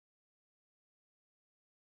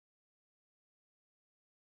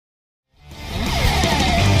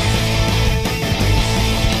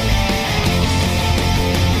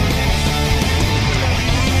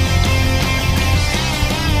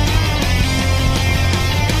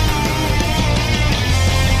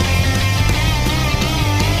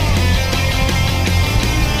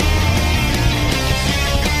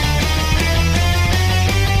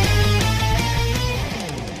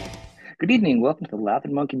Good evening. Welcome to the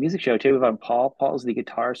Laughing Monkey Music Show. Today we have Paul. Paul is the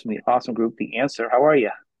guitarist from the awesome group The Answer. How are you?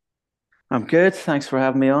 I'm good. Thanks for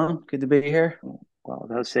having me on. Good to be here. Well,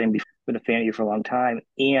 as I was saying before, I've been a fan of you for a long time,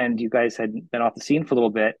 and you guys had been off the scene for a little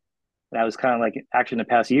bit. And I was kind of like, actually, in the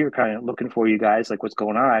past year, kind of looking for you guys, like what's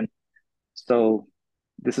going on. So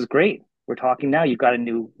this is great. We're talking now. You've got a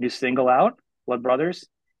new single out, Blood Brothers,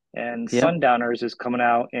 and Yep. Sundowners is coming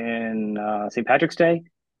out in St. Patrick's Day,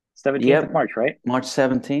 17th of Yep. March, right? March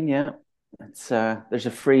 17, yeah. It's there's a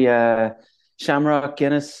free Shamrock,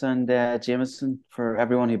 Guinness, and Jameson for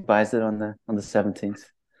everyone who buys it on the 17th.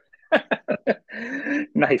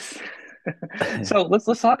 Nice. So let's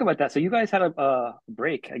talk about that. So you guys had a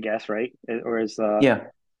break, I guess, right? Or as Yeah.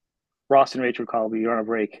 Ross and Rachel call me, you're on a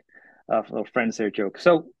break. Little friends there joke.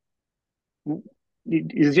 So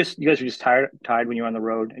you guys were just tired when you were on the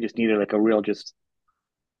road and just needed like a real just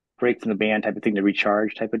break from the band type of thing to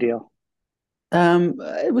recharge type of deal.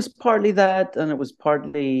 It was partly that, and it was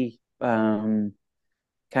partly kind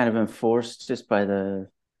of enforced just by the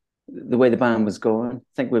way the band was going. I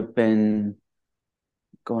think we've been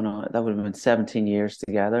going on, that would have been 17 years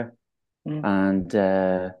together. Mm,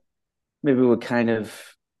 And maybe we kind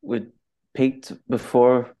of we peaked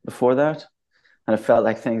before that, and it felt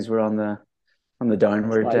like things were on the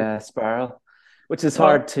downward slide. spiral, which is Well,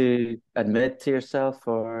 hard to admit to yourself,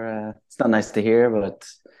 or it's not nice to hear, but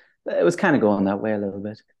it was kind of going that way a little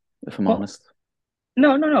bit, if I'm well, honest.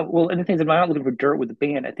 no. Well, and the things I'm not looking for dirt with the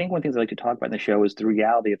band. I think one of the things I like to talk about in the show is the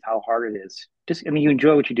reality of how hard it is. Just, I mean, you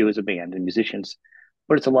enjoy what you do as a band and musicians,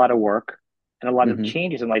 but it's a lot of work and a lot of Hmm.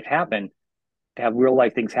 changes in life happen to have real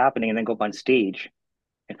life things happening and then go up on stage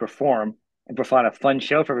and perform and provide a fun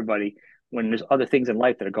show for everybody when there's other things in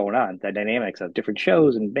life that are going on, the dynamics of different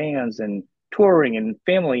shows and bands and touring and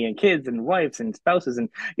family and kids and wives and spouses and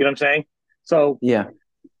you know what I'm saying? So Yeah,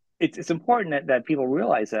 it's important that people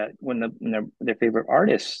realize that when their favorite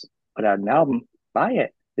artists put out an album, buy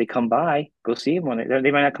it. They come by, go see them when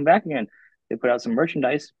they might not come back again. They put out some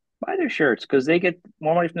merchandise, buy their shirts because they get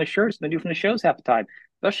more money from the shirts than they do from the shows half the time,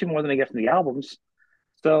 especially more than they get from the albums.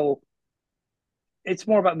 So it's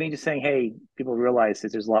more about me just saying, hey, people realize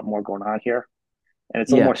that there's a lot more going on here, and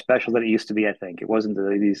it's a little more yeah, special than it used to be. I think it wasn't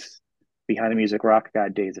these behind the music rock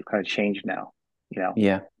god days have kind of changed now. You know,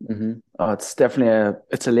 yeah. Oh, it's definitely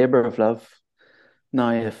a labor of love.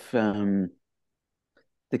 Now, if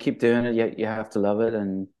they keep doing it, you have to love it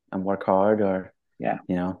and work hard, or yeah.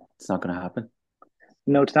 it's not going to happen.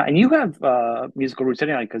 No, it's not. And you have musical roots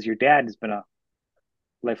anyway, because your dad has been a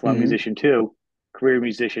lifelong Hmm. musician too, career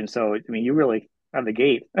musician. So I mean, you really out of the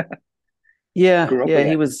gate Yeah, grew up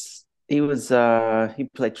yeah, with it. he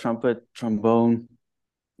played trumpet, trombone,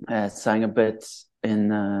 sang a bit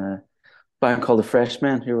in a band called the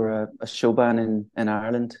Freshmen, who were a show band in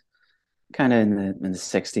Ireland, kind of in the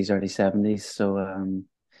 60s, early 70s. So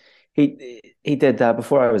he did that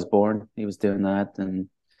before I was born. He was doing that, and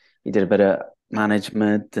he did a bit of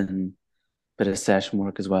management and bit of session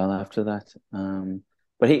work as well after that.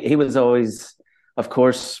 But he was always, of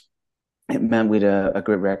course, it meant we had a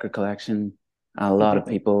great record collection. A lot of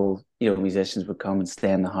people, musicians would come and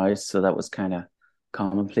stay in the house, so that was kind of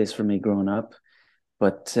commonplace for me growing up.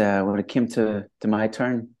 But when it came to my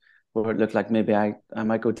turn, where it looked like maybe I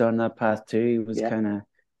might go down that path too, he was Yeah. kind of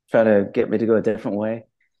trying to get me to go a different way.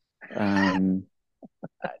 Um,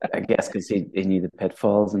 I guess because he knew the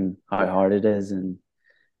pitfalls and how hard it is, and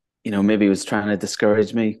maybe he was trying to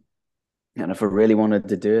discourage me. And if I really wanted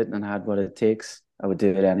to do it and had what it takes, I would do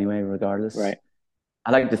it anyway, regardless. Right.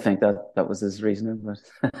 I like to think that that was his reasoning,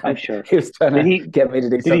 I'm but sure. he was trying Did to he? get me to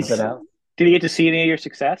do Did he? something else. Did he get to see any of your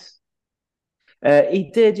success? He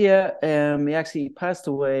did, yeah. He actually passed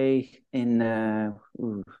away in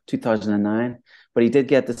 2009, but he did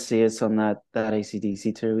get to see us on that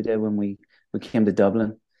AC/DC tour we did when we came to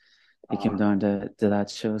Dublin. He came Oh, down to that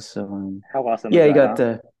show, so how awesome is yeah, he that, got huh?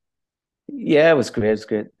 the yeah, it was great. It was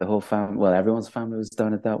great. The whole family, well, everyone's family was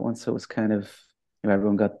down at that one, so it was kind of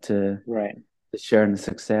everyone got Right. to share in the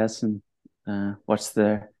success and watch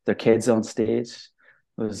their kids on stage.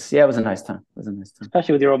 It was yeah, it was a nice time. It was a nice time.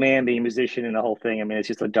 Especially with your old man being a musician and the whole thing. I mean, it's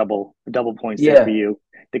just a double points there for Yeah, you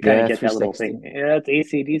to kind of yeah, get that little thing. 360. Yeah, it's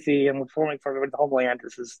AC/DC. I'm performing for the homeland.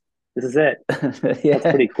 This is it. That's Yeah,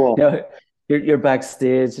 pretty cool. you're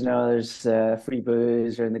backstage. There's free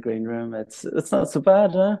booze. You're in the green room. It's not so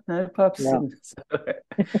bad, huh? Pops. No, And so,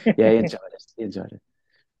 yeah, he enjoyed it. He enjoyed it.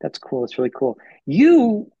 that's cool. It's really cool.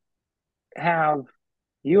 You have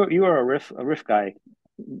you are a riff guy.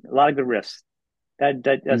 A lot of good riffs. That's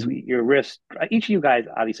what Hmm. your riffs. Each of you guys,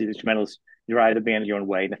 obviously, the instrumentals, you're either band your own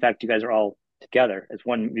way. And the fact you guys are all together as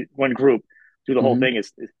one group through the whole Hmm. thing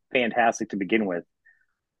is fantastic to begin with.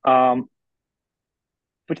 Um,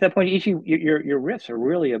 but to that point, each your riffs are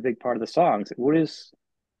really a big part of the songs. Is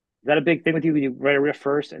that a big thing with you? You write a riff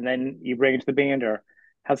first and then you bring it to the band, or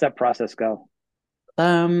how's that process go?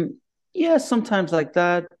 Um, yeah, sometimes like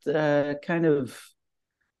that. Kind of.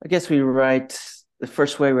 I guess we write. The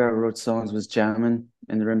first way we ever wrote songs was jamming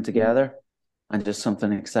in the room Mhm. together, and just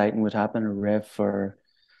something exciting would happen, a riff or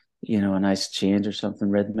a nice change or something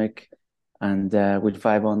rhythmic, and we'd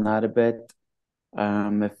vibe on that a bit.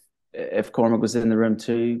 If Cormac was in the room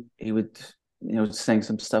too, he would sing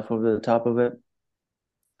some stuff over the top of it,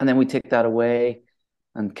 and then we take that away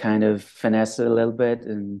and kind of finesse it a little bit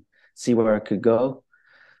and see where it could go.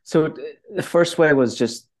 So the first way was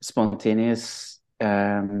just spontaneous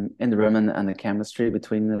in the room and the chemistry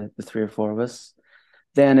between the three or four of us.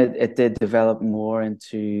 Then it did develop more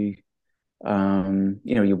into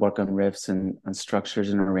you work on riffs and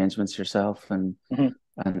structures and arrangements yourself Mhm.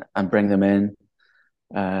 and bring them in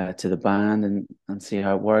to the band and see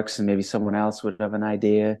how it works. And maybe someone else would have an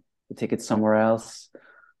idea to take it somewhere else.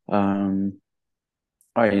 Um,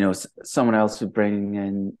 or someone else would bring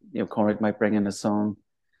in, Cormac might bring in a song.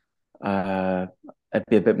 Uh, it'd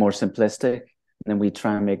be a bit more simplistic, and then we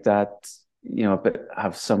try and make that, a bit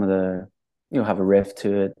have some of the, have a riff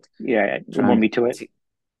to it. Yeah, a little Try more and meat to it.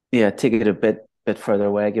 yeah, take it a bit further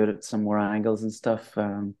away, give it some more angles and stuff.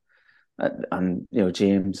 And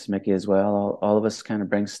James, Mickey as well. All of us kind of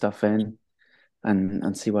bring stuff in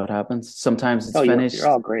and see what happens. Sometimes it's Oh, you're finished.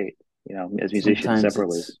 all great, as musicians Sometimes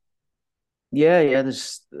separately. it's yeah.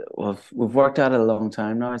 There's we've worked at it a long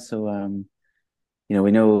time now, so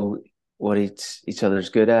we know what each other's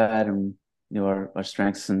good at, and our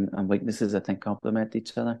strengths and weaknesses. I think complement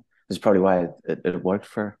each other. That's probably why it worked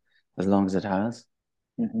for as long as it has.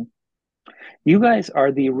 Hmm. You guys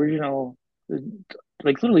are the original,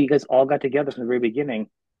 like literally, you guys all got together from the very beginning.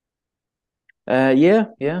 Yeah.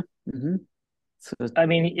 So I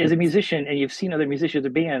mean, as a it's musician, and you've seen other musicians or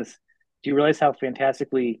bands, do you realize how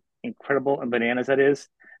fantastically incredible and bananas that is?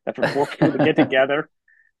 That for four people to get together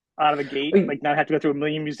out of the gate, we, like not have to go through a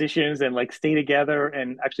million musicians and like stay together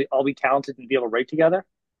and actually all be talented and be able to write together.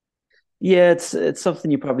 yeah, it's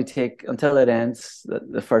something you probably take until it ends.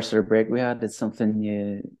 The first sort of break we had, it's something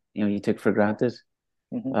you took for granted.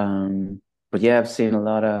 Hmm. Um, but yeah, I've seen a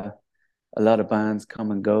lot of bands come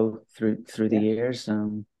and go through the Yeah. years.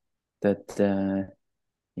 That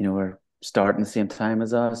were starting the same time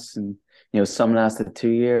as us, and some lasted 2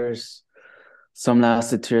 years, some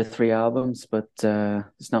lasted two or three albums, but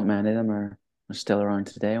there's not many of them are still around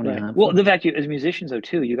today. Only a Right. Well, handful. the fact you, as musicians, though,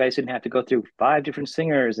 too, you guys didn't have to go through five different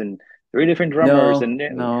singers and three different drummers, No, and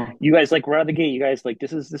no. you guys like right out of the gate. You guys like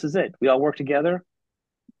this is it. We all work together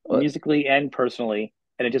Uh, musically and personally,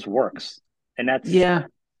 and it just works. And that's yeah,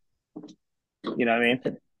 what I mean.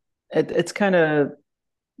 it, it's kind of,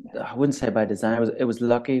 I wouldn't say by design. It was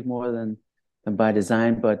lucky more than by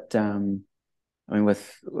design. But I mean,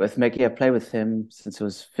 with Mickey, I played with him since I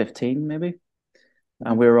was 15, maybe,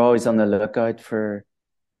 and Mhm. we were always on the lookout for.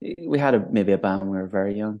 We had maybe a band when we were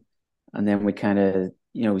very young, and then we kind of,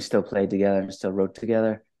 we still played together and still wrote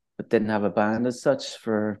together, but didn't have a band as such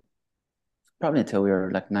for probably until we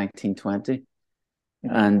were like 19, 20.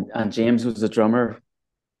 Mhm. And James was a drummer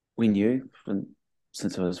we knew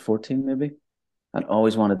since I was 14, maybe, and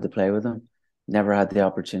always wanted to play with him. Never had the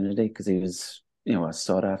opportunity because he was, a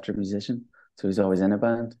sought after musician. So he was always in a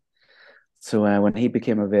band. So when he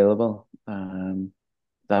became available,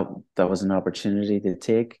 that that was an opportunity to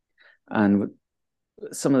take. And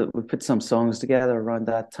we put some songs together around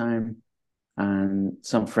that time, and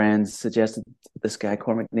some friends suggested this guy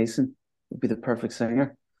Cormac Neeson would be the perfect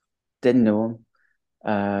singer. Didn't know him.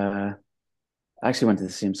 I actually went to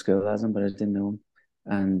the same school as him, but I didn't know him.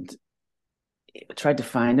 And I tried to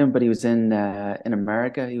find him, but he was in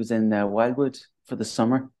America. He was in Wildwood for the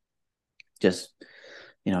summer. Just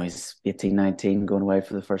he's 18, 19, going away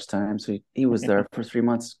for the first time. So he was there for 3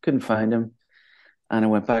 months. Couldn't find him, and I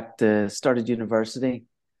went back to started university,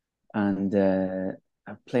 and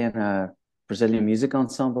I'm playing a Brazilian music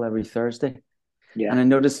ensemble every Thursday. Yeah. And I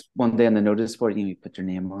noticed one day on the notice board, you put your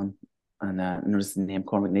name on, and I noticed the name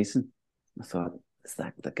Cormac Neeson. I thought, is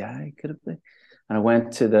that the guy? Could it be? And I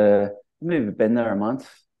went to maybe been there a month,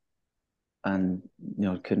 and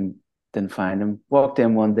didn't find him. Walked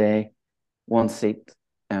in one day, one seat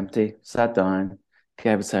empty, sat down.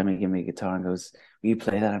 Guy beside me gave me a guitar and goes, "Will you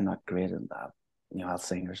play that? I'm not great at that. I'll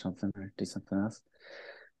sing or something or do something else."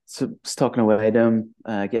 So I was talking away to him,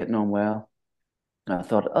 getting on well. And I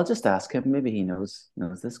thought I'll just ask him. Maybe he knows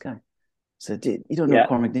this guy. So you don't know Yeah.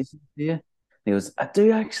 Cormac Neeson, do you? And he goes, I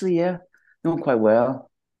do actually, yeah. Know him quite well.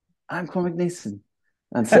 I'm Cormac Neeson.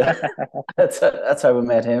 And so that's how we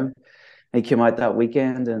met him. He came out that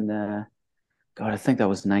weekend, and God, I think that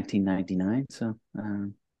was 1999. So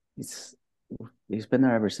he's he's been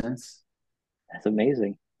there ever since. That's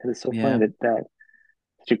amazing. It's so funny Yeah, that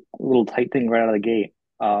such a little tight thing right out of the gate.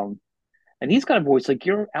 And he's got a voice like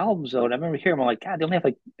your albums though. And I remember hearing him, I'm like, God, they only have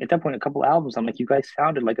like at that point a couple albums. I'm like, you guys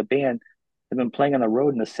sounded like a band that have been playing on the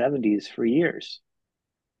road in the '70s for years.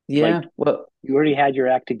 Like yeah. you already had your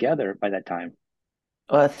act together by that time.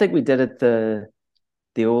 Well, I think we did it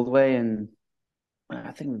the old way, and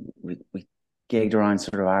I think we gigged around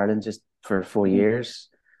sort of Ireland just for four Hmm. years,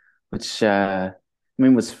 which I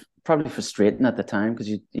mean was probably frustrating at the time because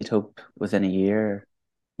you'd hope within a year,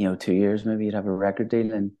 2 years maybe you'd have a record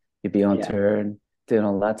deal and you'd be on Yeah. tour and doing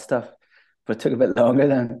all that stuff. But it took a bit longer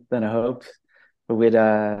than I hoped. But we'd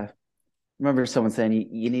remember someone saying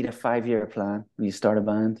you need a 5 year plan when you start a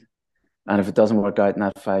band. And if it doesn't work out in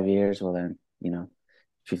that 5 years, well then,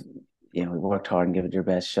 if you worked hard and give it your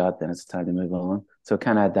best shot, then it's time to move on. So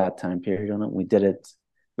kind of at that time period on it. We did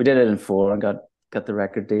it in four and got the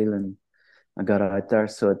record deal and got out there.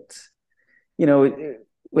 So we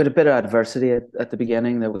had a bit of adversity at the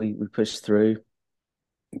beginning that we pushed through.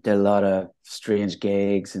 Did a lot of strange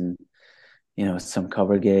gigs and some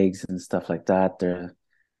cover gigs and stuff like that.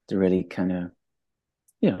 To really kind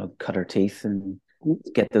of cut our teeth and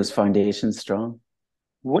get those foundations strong.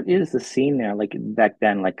 What is the scene there like back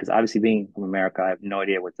then? Like, because obviously being from America, I have no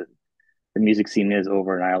idea what the music scene is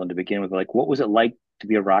over in Ireland to begin with. But like, what was it like to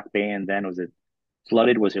be a rock band then? Was it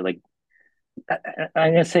flooded? Was it like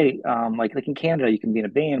I'm gonna say, like in Canada, you can be in a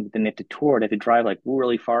band, but then they have to tour. They have to drive like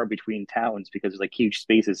really far between towns because there's like huge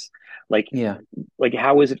spaces. Like, Yeah. like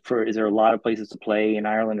how is it for? Is there a lot of places to play in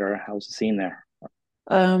Ireland, or how's the scene there?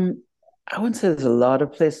 Um, I wouldn't say there's a lot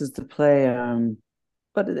of places to play,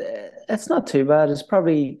 but it's not too bad. It's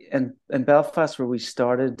probably in Belfast where we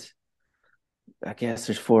started. I guess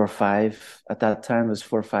there's four or five at that time. There's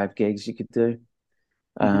four or five gigs you could do.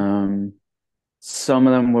 Hmm. Um, some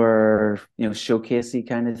of them were, showcasey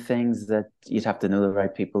kind of things that you'd have to know the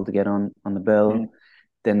right people to get on the bill. Hmm.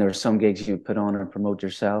 Then there were some gigs you put on and promote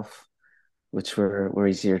yourself, which were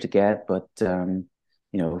easier to get, but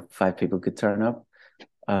five people could turn up.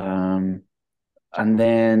 Um, and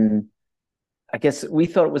then I guess we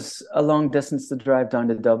thought it was a long distance to drive down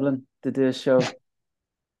to Dublin to do a show.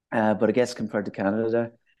 But I guess compared to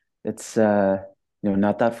Canada, it's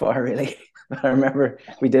not that far really. But I remember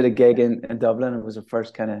we did a gig in Dublin. It was the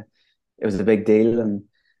first it was a big deal, and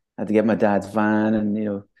I had to get my dad's van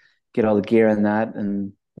and get all the gear in that.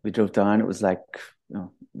 And we drove down. It was like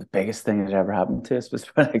the biggest thing that ever happened to us was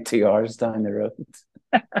for like 2 hours down the road.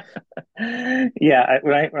 Yeah,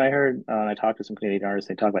 when I heard I talked to some Canadian artists,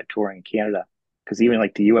 they talk about touring in Canada because even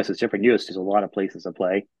like the U.S. is different. U.S. there's a lot of places to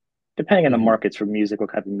play, depending on the Hmm. markets for music,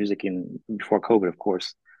 what kind of music in before COVID, of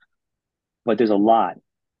course. But there's a lot.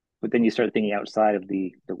 But then you start thinking outside of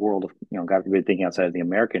the world of God forbid, thinking outside of the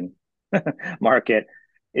American market.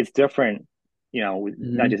 It's different, not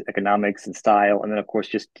Hmm. just economics and style, and then of course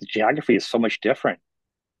just the geography is so much different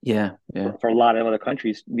Yeah, yeah, for a lot of other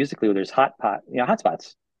countries. Musically, where there's hot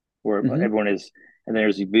spots where hmm, everyone is, and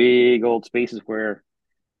there's these big old spaces where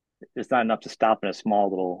it's not enough to stop in a small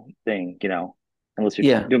little thing, unless you're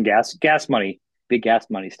yeah, doing gas money, big gas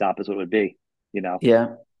money stop is what it would be, yeah.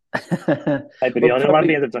 type of Well, deal. And there are a lot of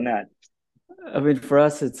probably. bands that have done that. I mean, for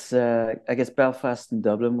us, it's I guess Belfast and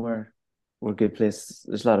Dublin were good places.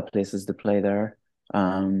 There's a lot of places to play there.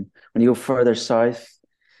 When you go further south,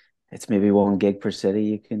 it's maybe one gig per city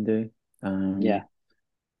you can do. Yeah.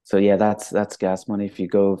 So yeah, that's gas money. If you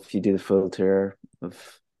do the full tour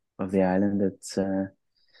of the island, it's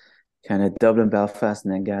kind of Dublin, Belfast,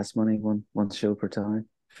 and then gas money, one show per town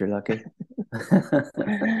if you're lucky.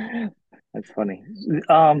 That's funny.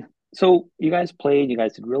 So you guys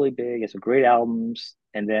did really big, you had some great albums,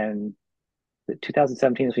 and then the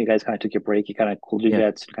 2017 is when you guys kind of took your break, you kind of cooled your Yeah.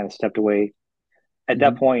 jets and kind of stepped away. At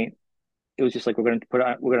that Hmm. point, it was just like we're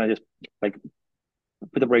gonna just like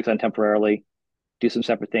put the brakes on temporarily, do some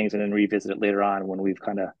separate things, and then revisit it later on when we've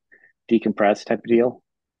kind of decompressed type of deal.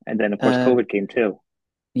 And then of course Uh, COVID came too.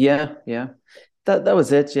 yeah, yeah. That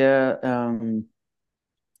was it. Yeah.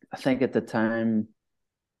 I think at the time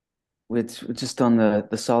we'd just done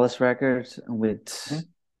the Solace record and we'd Mhm.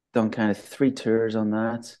 done kind of three tours on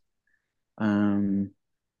that. Um,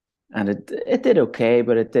 and it did okay,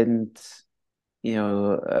 but it didn't,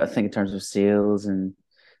 I think in terms of sales and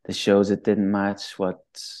the shows, it didn't match what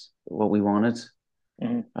we wanted.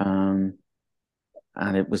 Mhm. Um,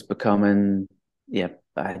 and it was becoming, yeah,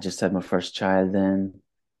 I just had my first child then.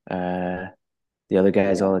 Uh, the other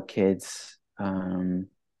guys Yeah. all had kids.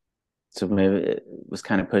 So maybe it was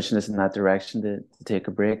kind of pushing us in that direction to take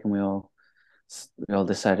a break, and we all we all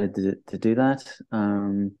decided to do that.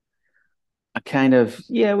 I kind of,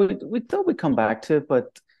 yeah, we thought we'd come back to it,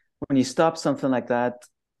 but when you stop something like that,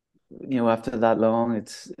 after that long,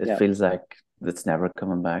 it Yeah, feels like it's never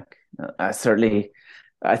coming back. I certainly,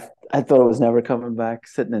 I thought it was never coming back.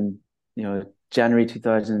 Sitting in, January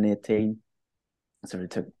 2018, I sort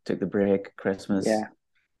of took the break, Christmas, yeah,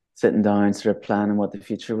 sitting down, sort of planning what the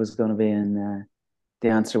future was going to be, and the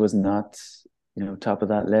answer was not, top of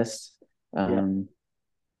that list. yeah, Um,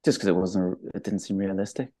 just because it didn't seem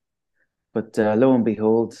realistic. But lo and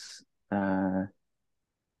behold, uh,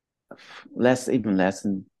 even less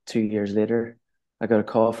than 2 years later, I got a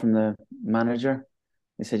call from the manager.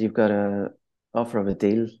 He said, "You've got a offer of a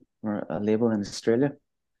deal or a label in Australia.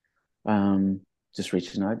 Um, just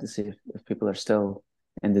reaching out to see if people are still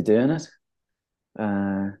into doing it."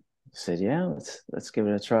 I said, "Yeah, let's give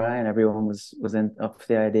it a try." And everyone was in up for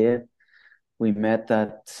the idea. We met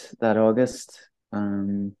that August.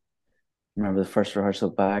 Remember the first rehearsal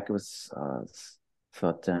back. It was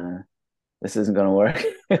thought this isn't going to work.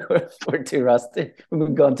 We're too rusty. We've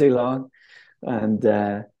been gone too long, and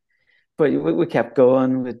but we kept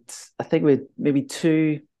going. With I think we had maybe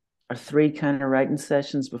 2 or 3 kind of writing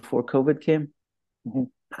sessions before COVID came, hmm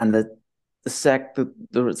and the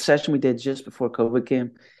session we did just before COVID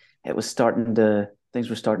came, it was starting to things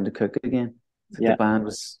were starting to cook again. The yeah, band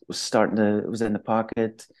was starting to it was in the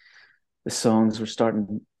pocket. The songs were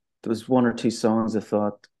starting. There was 1 or 2 songs I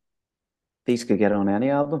thought these could get on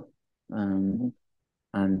any album. Um, hmm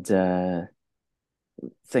and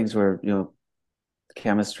things were,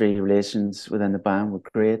 chemistry, relations within the band were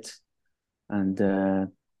great, and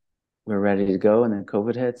we were ready to go. And then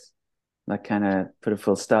COVID hit. That kind of put a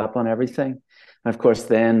full stop on everything. And of course,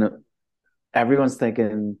 then everyone's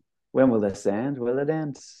thinking, when will this end? Will it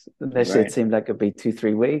end? Initially, it right. seemed like it'd be 2,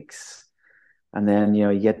 3 weeks. And then,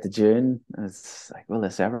 you get to June, and it's like, will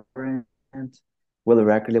this ever end? Will the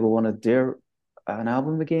record label want to do an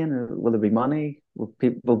album again? Or will there be money? Will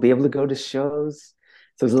people be able to go to shows?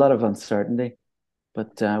 So there's a lot of uncertainty.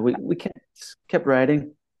 But we kept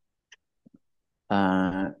writing.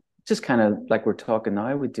 Uh, just kind of like we're talking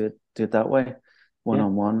now. We do it that way, one Yeah,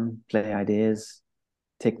 on one, play ideas,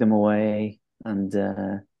 take them away, and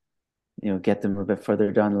get them a bit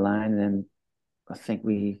further down the line. And then I think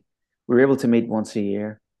we were able to meet once a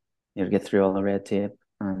year, get through all the red tape,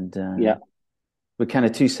 and yeah. we kind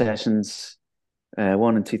of 2 sessions,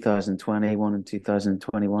 one in 2020, one in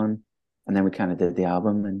 2021, and then we kind of did the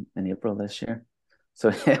album in April this year. So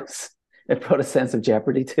it brought a sense of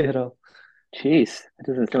jeopardy to it all. Jeez, it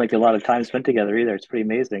doesn't seem like a lot of time spent together either. It's pretty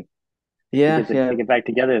amazing Yeah, to yeah, get back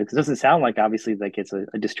together because it doesn't sound like obviously like it's a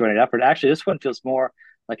disjointed effort. Actually, this one feels more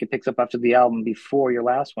like it picks up after the album before your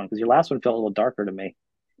last one because your last one felt a little darker to me.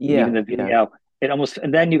 And even yeah, the yeah. video, it almost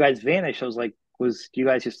and then you guys vanish. I was like, was you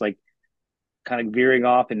guys just like kind of veering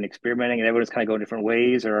off and experimenting and everyone's kind of going different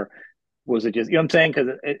ways or was it just what I'm saying?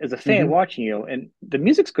 Because as a fan Hmm. watching you and the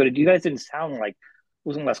music's good, you guys didn't sound like it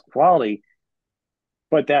wasn't less quality,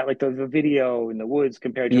 but that like the video in the woods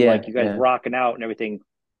compared to like Yeah, you guys yeah. rocking out and everything,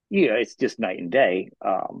 yeah, it's just night and day.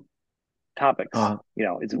 Topics, Uh,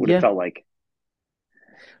 is what it yeah. felt like.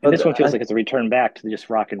 And But this one feels like it's a return back to just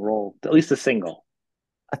rock and roll, at least the single.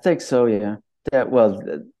 I think so, yeah. Well,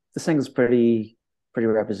 the single's pretty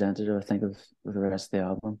representative, I think, of the rest of the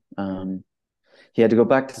album. Yeah, to go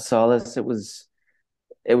back to Solace, it was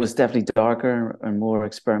definitely darker and more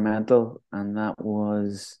experimental, and that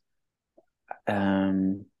was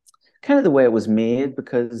um kind of the way it was made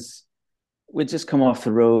because we'd just come off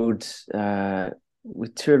the road. We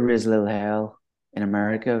toured Raise a Little Hell in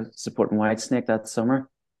America, supporting Whitesnake that summer,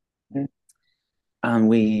 Mhm. and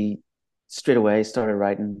we straight away started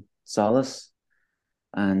writing Solace,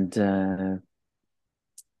 and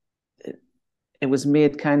it, it was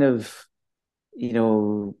made kind of,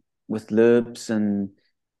 with loops and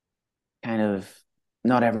kind of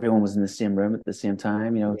not everyone was in the same room at the same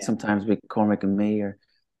time. Yeah, Sometimes we Cormac and me or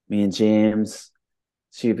me and James,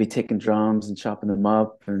 so you'd be taking drums and chopping them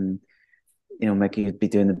up, and Mickey would be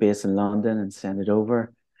doing the bass in London and send it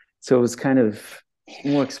over. So it was kind of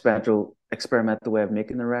more experimental way of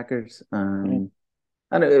making the records. Mhm.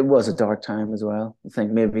 And it was a dark time as well. I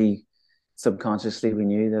think maybe subconsciously we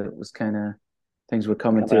knew that it was kind of things were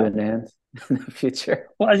coming Coming to out. an end in the future.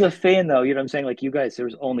 Well, as a fan though, you know what I'm saying? Like you guys, there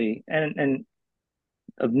was only and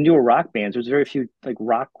of newer rock bands, there's very few like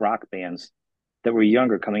rock bands that were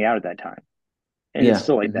younger coming out at that time. And it's Yeah.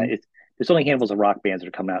 still like that. Hmm. There's only handfuls of rock bands that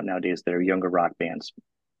are coming out nowadays that are younger rock bands.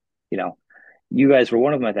 You know, you guys were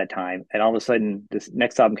one of them at that time, and all of a sudden, this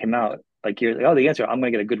next album came out. Like you're like, oh, the answer, I'm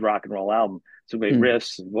gonna get a good rock and roll album, some great Mm.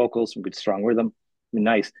 riffs, some vocals, some good strong rhythm,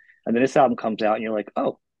 nice. And then this album comes out, and you're like,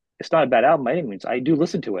 oh, it's not a bad album by any means. I do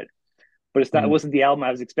listen to it, but it's not. It Mhm. wasn't the album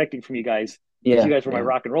I was expecting from you guys because you Yeah, guys were my yeah,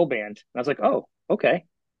 rock and roll band. And I was like, oh, okay, a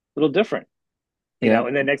little different, yeah.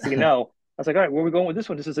 And then next thing you know, I was like, all right, where are we going with this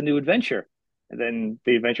one? This is a new adventure. And then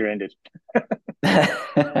the adventure ended. I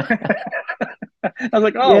was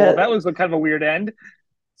like, oh, well, Yeah, that was a kind of a weird end.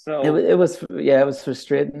 So, it was yeah, it was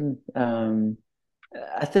frustrating.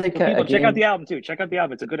 I think so people check out the again, album too. Check out the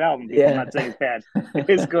album. It's a good album. People, I'm yeah. not saying it's bad. It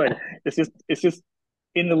is good. It's just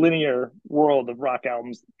in the linear world of rock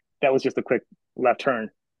albums. That was just a quick left turn.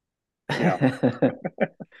 You know.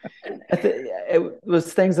 I think it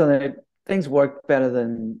was things on it. Things work better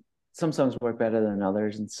than some songs work better than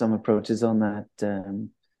others, and some approaches on that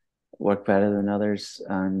work better than others.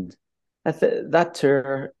 And that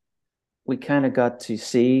tour, we kind of got to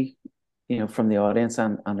see, from the audience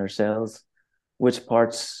and ourselves, which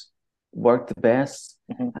parts worked the best.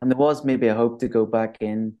 Mhm. And there was maybe a hope to go back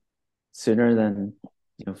in sooner than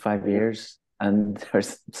 5 years and or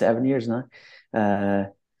 7 years now, uh,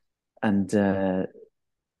 and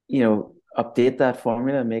update that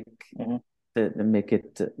formula, Mhm. make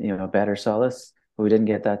it a better Solace. But we didn't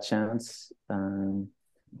get that chance.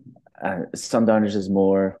 Sundowners is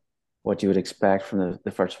more what you would expect from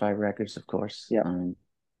the first five records, of course. Yeah.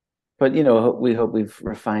 But we hope we've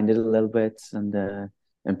refined it a little bit and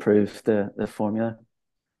improved the formula.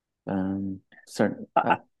 Certain,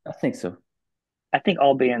 I, I think so. I think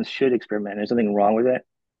all bands should experiment. There's nothing wrong with it.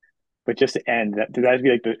 But just to end that, to guys be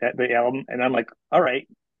like the album, and I'm like, all right,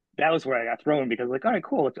 that was where I got thrown because like, all right,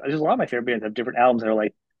 cool. There's a lot of my favorite bands have different albums that are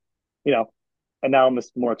like, you know, an album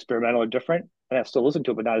is more experimental or different, and I still listen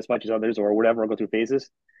to it, but not as much as others or whatever. I'll go through phases.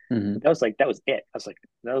 But Hmm. that was it. I was like,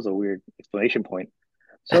 that was a weird explanation point.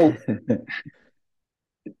 So,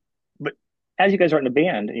 but as you guys aren't in a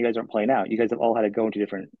band and you guys aren't playing out, you guys have all had to go into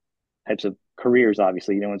different types of careers.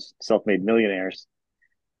 Obviously, it's self-made millionaires.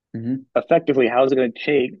 Hmm. Effectively, how is it going to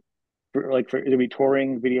change for it to be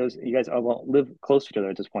touring videos? You guys all won't live close to each other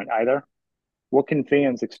at this point either. What can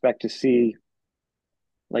fans expect to see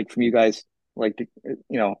like from you guys, like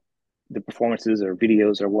the performances or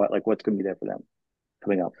videos or what? Like what's going to be there for them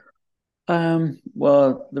coming up?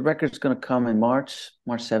 Well, the record's going to come in March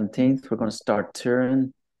Mm-hmm. 17th. We're going to start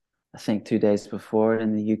touring, I think 2 days before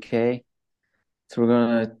in the UK. So we're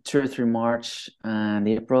going to tour through March and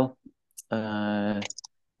April. Uh,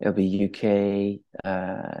 it'll be UK,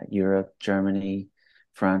 Europe, Germany,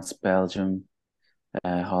 France, Belgium,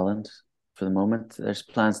 Holland for the moment. There's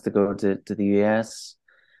plans to go to the US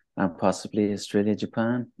and possibly Australia,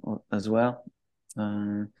 Japan as well.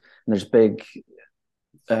 And there's big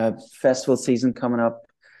festival season coming up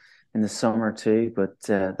in the summer too, but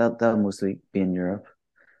that'll mostly be in Europe.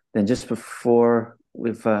 Then just before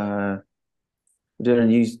we're doing a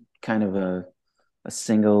new kind of a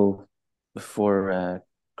single before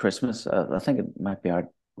Christmas. I think it might be out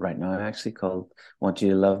right now actually, called "Want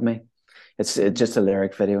You to Love Me." It's just a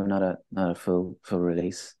lyric video, not a full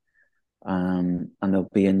release. And there'll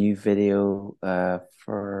be a new video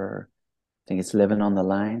for, I think it's "Living on the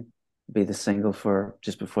Line." Be the single for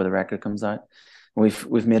just before the record comes out.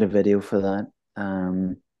 We've made a video for that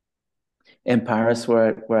in Paris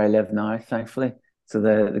where I live now, thankfully. So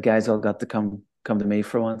the guys all got to come to me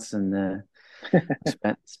for once, and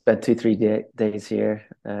spent 2 3 days here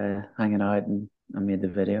hanging out, and I made the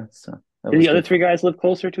video. So that Do was the other good three fun. guys live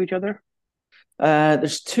closer to each other?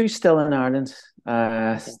 There's two still in Ireland.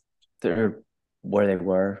 Okay. They're where they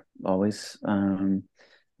were always.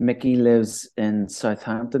 Mickey lives in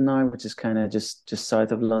Southampton now, which is kind of just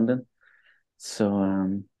south of London. So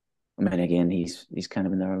I mean, again, he's kind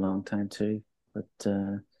of been there a long time too. But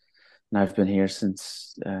and I've been here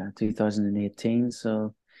since 2018.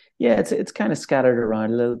 So yeah, it's kind of scattered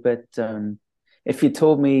around a little bit. If you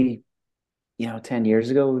told me, 10 years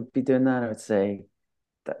ago we'd be doing that, I would say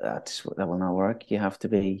that will not work. You have to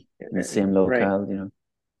be in the same Right. locale,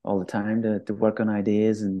 all the time to work on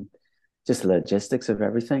ideas and just the logistics of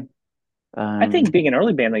everything. I think Um, being an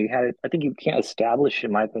early band, like you had, I think you can't establish,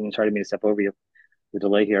 in my opinion. Sorry to me to step over you, the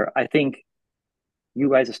delay here. I think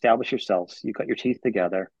you guys establish yourselves. You got your teeth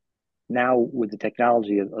together. Now with the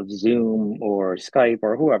technology of Zoom or Skype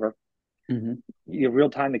or whoever, mhm. you have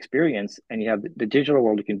real time experience, and you have the digital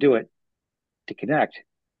world. You can do it to connect,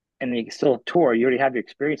 and you can still tour. You already have your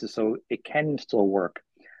experiences, so it can still work.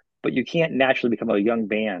 But you can't naturally become a young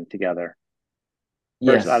band together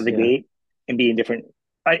first out of Yes, the yeah. gate and be in different.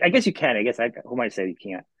 I guess you can. I guess who might say you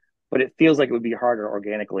can't, but it feels like it would be harder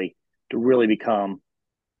organically to really become,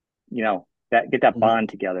 that get that Mhm. bond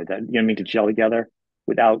together, that what I mean, to gel together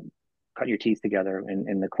without cutting your teeth together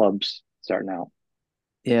in the clubs starting out.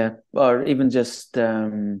 Yeah, or even just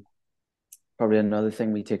probably another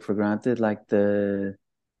thing we take for granted, like the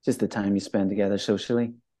just the time you spend together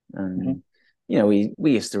socially. Hmm. And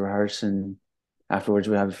we used to rehearse and afterwards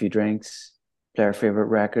we have a few drinks, play our favorite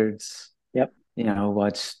records, Yep.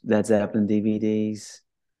 watch Led Zeppelin DVDs,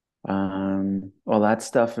 all that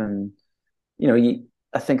stuff. And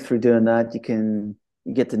I think through doing that you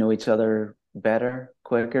get to know each other better,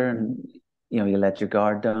 quicker, Hmm. and you let your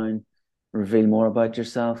guard down, reveal more about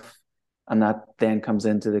yourself, and that then comes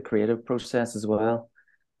into the creative process as well.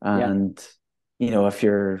 Yeah. And if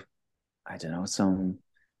you're, I don't know,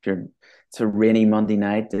 if you're it's a rainy Monday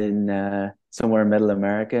night in somewhere in middle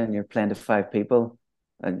America and you're playing to five people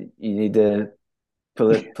and you need to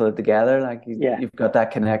pull it together, like Yeah. you've got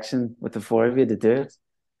that connection with the four of you to do it. It's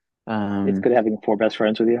Um, good having four best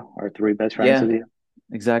friends with you or three best friends with yeah, you.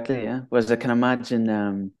 exactly. Yeah. Whereas I can imagine,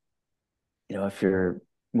 if your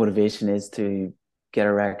motivation is to get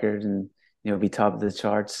a record and be top of the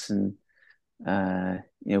charts and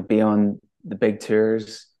be on the big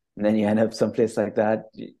tours, and then you end up someplace like that,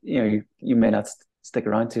 you may not stick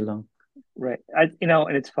around too long. Right. And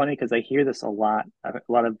it's funny because I hear this a lot. A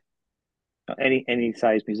lot of any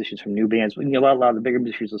size musicians from new bands. A lot of the bigger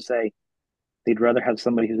musicians will say they'd rather have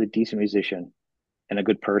somebody who's a decent musician and a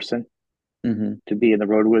good person Hmm. to be in the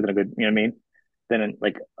road with and a good, you know what I mean, than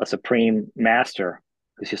like a supreme master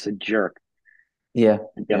who's just a jerk Yeah,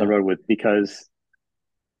 to be on the yeah, road with because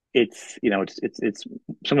it's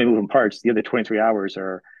so many moving parts. The other 23 hours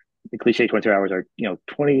are the cliche 23 hours are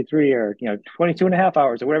 23 or 22 and a half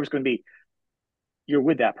hours or whatever it's going to be. You're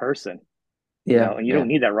with that person, yeah, and you don't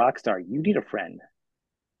yeah, need that rock star. You need a friend.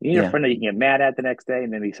 You need a yeah, friend that you can get mad at the next day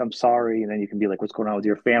and then be I'm sorry, and then you can be like, what's going on with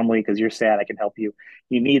your family? Because you're sad, I can help you.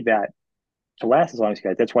 You need that to last as long as you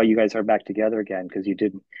guys. That's why you guys are back together again, because you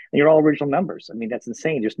didn't and you're all original members. I mean, that's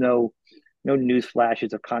insane. There's no news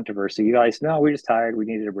flashes of controversy. You guys, no, we're just tired. We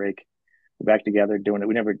needed a break. We're back together doing it.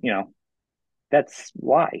 We never, that's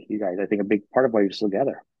why you guys, I think a big part of why you're still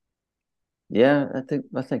together. yeah.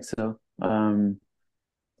 I think so.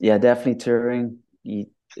 Yeah, definitely touring.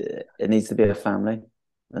 It needs to be a family,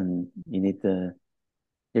 and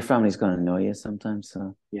your family's going to know you sometimes,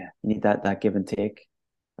 so Yeah. you need that give and take.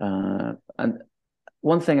 And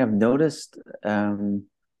one thing I've noticed when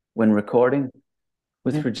recording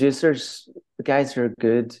with Hmm. producers, the guys who are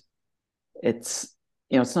good, it's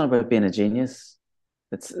it's not about being a genius.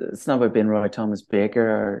 It's not about being Roy Thomas Baker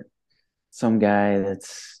or some guy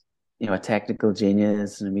that's a technical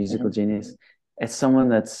genius and a musical Hmm. genius. It's someone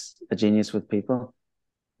that's a genius with people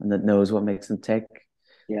and that knows what makes them tick,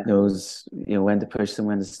 Yeah. knows when to push them,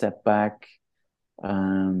 when to step back.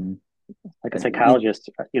 Um, Like a and you, psychologist.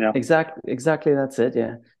 exactly that's it.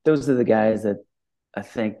 Yeah, those are the guys that I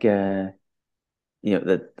think that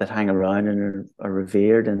hang around and are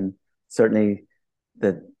revered, and certainly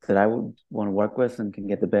that I would want to work with and can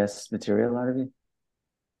get the best material out of you.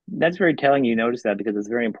 That's very telling you notice that because it's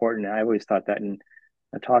very important. I always thought that, and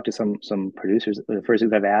I've talked to some producers. The first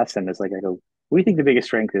thing I've asked them is like, I go, "What do you think the biggest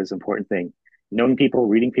strength is? Important thing, knowing people,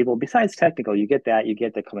 reading people. Besides technical, you get that. You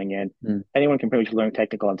get that coming in. Mm, Anyone can pretty much learn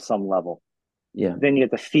technical on some level. yeah. Then you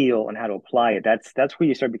get the feel and how to apply it. That's where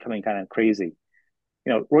you start becoming kind of crazy.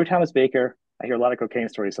 Roy Thomas Baker. I hear a lot of cocaine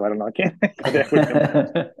stories, so I don't know. I can't go there with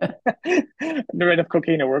him. Never had enough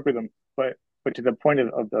cocaine to work with him, but to the point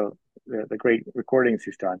of the great recordings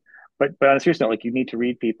he's done. But on a serious note, like you need to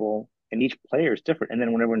read people, and each player is different. And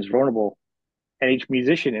then when everyone's vulnerable, and each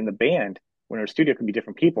musician in the band, when they're in a studio, can be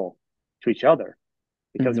different people to each other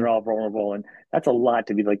because they're Hmm. all vulnerable, and that's a lot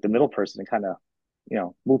to be like the middle person and kind of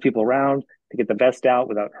move people around to get the best out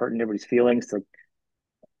without hurting everybody's feelings. So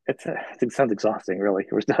it sounds exhausting, really.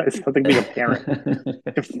 It's something being a parent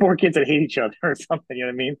to four kids that hate each other or something. You know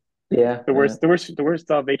what I mean? Yeah, The yeah. worst, the worst, the worst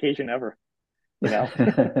vacation ever. You know,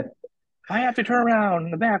 I have to turn around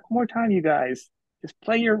in the back one more time, you guys. Just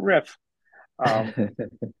play your riff. Um,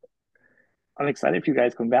 I'm excited for you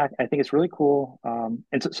guys come back. I think it's really cool.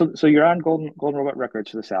 And so you're on Golden Robot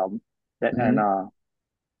Records for this album. And Hmm.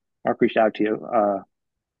 Mark reached out to you.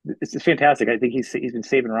 It's fantastic. I think he's been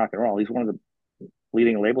saving rock and roll. He's one of the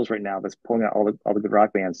leading labels right now that's pulling out all the good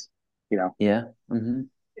rock bands. You know, Yeah. Hmm.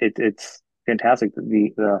 it's fantastic.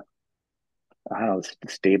 The I don't know,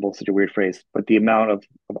 stable, such a weird phrase, but the amount of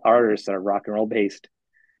artists that are rock and roll based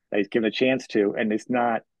that he's given a chance to, and it's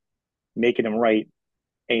not making him write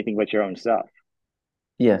anything but your own stuff,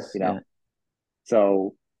 Yes, you know? yeah.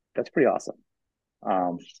 So that's pretty awesome.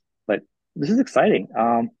 Um, but this is exciting.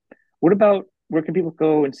 What about where can people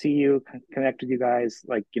go and see you, connect with you guys,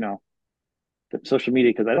 like, the social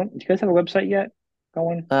media? Because do you guys have a website yet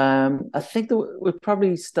going? I think we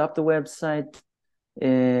probably stopped the website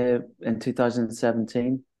in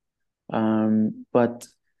 2017. But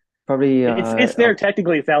probably It's there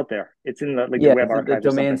technically. It's out there. It's in the like the yeah, web the archives or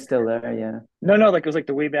something. domain's still there. Yeah. No, no, like it was like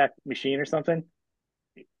the Wayback Machine or something.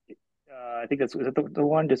 I think that's was it the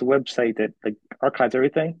one. There's a website that like archives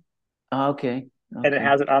everything, Ah, okay. and it Okay.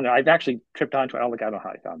 has it on there. I've actually tripped onto it. I don't know how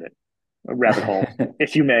I found it. A rabbit hole,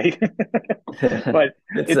 if you may. But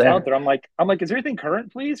It's it's out there. there. I'm like, is there anything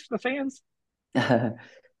current, please, for the fans?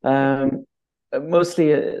 Um,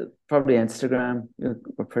 Mostly probably Instagram.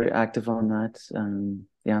 We're pretty active on that.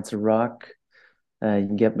 The Answer Rock. You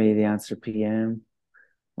can get me the Answer PM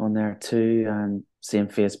on there too, and same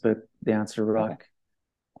Facebook, the Answer Okay, Rock.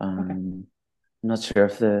 okay. I'm not sure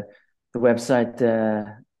if the website.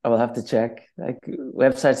 I will have to check. Like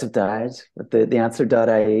websites have died, but the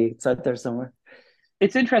answer.ie, it's out there somewhere.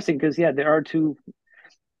 It's interesting because yeah, there are two. I'm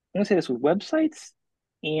gonna say this with websites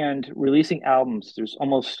and releasing albums. There's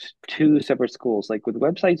almost two separate schools. Like with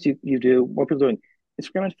websites, you do what people doing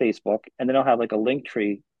Instagram and Facebook, and then I'll have like a link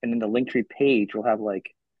tree, and then the link tree page will have like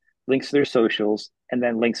links to their socials and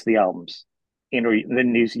then links to the albums, and or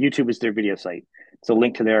then use YouTube as their video site. So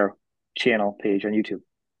link to their channel page on YouTube,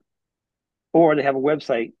 or they have a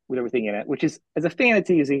website with everything in it, which is as a fan, it's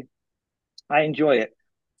easy. I enjoy it,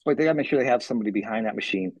 but they gotta make sure they have somebody behind that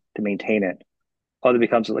machine to maintain it or it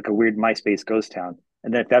becomes like a weird MySpace ghost town.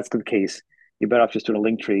 And then if that's the case, you're better off just doing a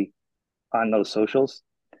link tree on those socials.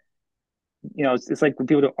 It's like when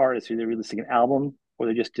people do artists, either releasing an album or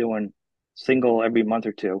they're just doing single every month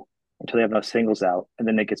or two until they have enough singles out, and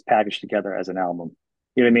then it gets packaged together as an album.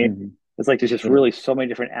 You know what I mean? Hmm. It's like there's just Yeah, really so many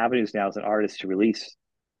different avenues now as an artist to release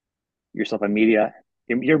yourself on media,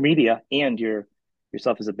 your media, and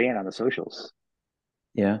yourself as a band on the socials.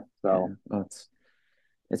 yeah, yeah. So Well,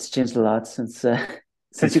 it's changed a lot since since you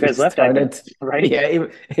since we guys left, I guess, started. right? Yeah,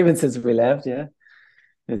 even since we left. Yeah,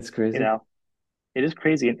 it's You crazy. know, it is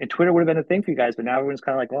crazy. And Twitter would have been a thing for you guys, but now everyone's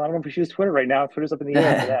kind of like, well, I don't know if we should use Twitter right now. Twitter's up in the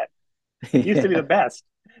air for that. It used to be the Yeah. best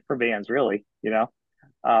for bands, really.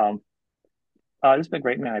 Um, this has been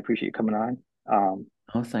great, man. I appreciate you coming on. Um,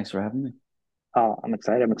 Oh, thanks for having me. I'm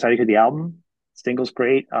excited. I'm excited to hear the album. Single's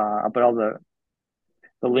great. I'll put all the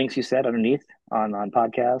links you said underneath on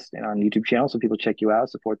podcast and on YouTube channel so people check you out,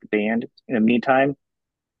 support the band. In the meantime,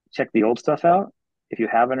 check the old stuff out if you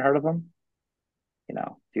haven't heard of them.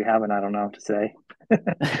 If you haven't, I don't know what to say.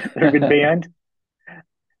 They're a good band.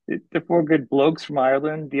 The four good blokes from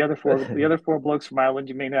Ireland. The other four blokes from Ireland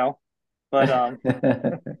you may know, but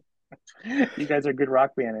you guys are a good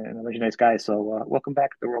rock band and a bunch of nice guys. So welcome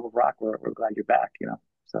back to the world of rock. We're glad you're back.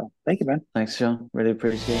 So thank you, man. Thanks, Sean. Really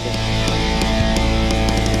appreciate it.